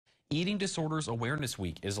Eating Disorders Awareness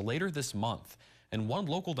Week is later this month, and one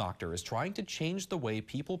local doctor is trying to change the way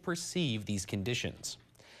people perceive these conditions.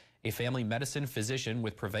 A family medicine physician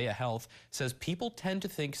with Prevea Health says people tend to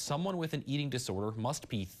think someone with an eating disorder must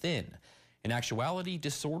be thin. In actuality,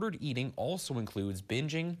 disordered eating also includes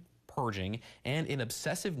binging, purging, and an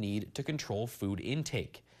obsessive need to control food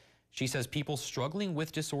intake. She says people struggling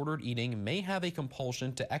with disordered eating may have a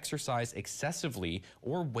compulsion to exercise excessively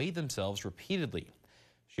or weigh themselves repeatedly.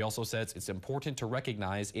 She also says it's important to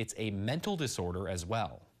recognize it's a mental disorder as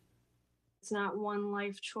well. It's not one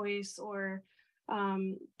life choice or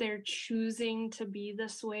they're choosing to be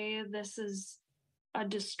this way. This is a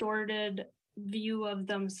distorted view of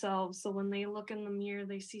themselves. So when they look in the mirror,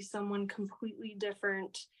 they see someone completely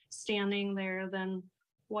different standing there than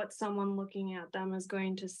what someone looking at them is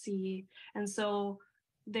going to see. And so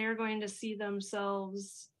they're going to see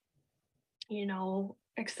themselves,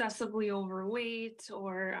 excessively overweight,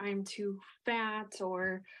 or I'm too fat,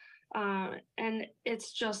 or and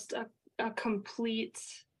it's just a complete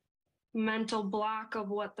mental block of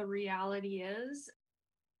what the reality is.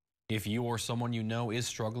 If you or someone you know is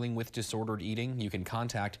struggling with disordered eating, you can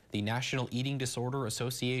contact the National Eating Disorder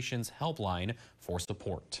Association's helpline for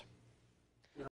support.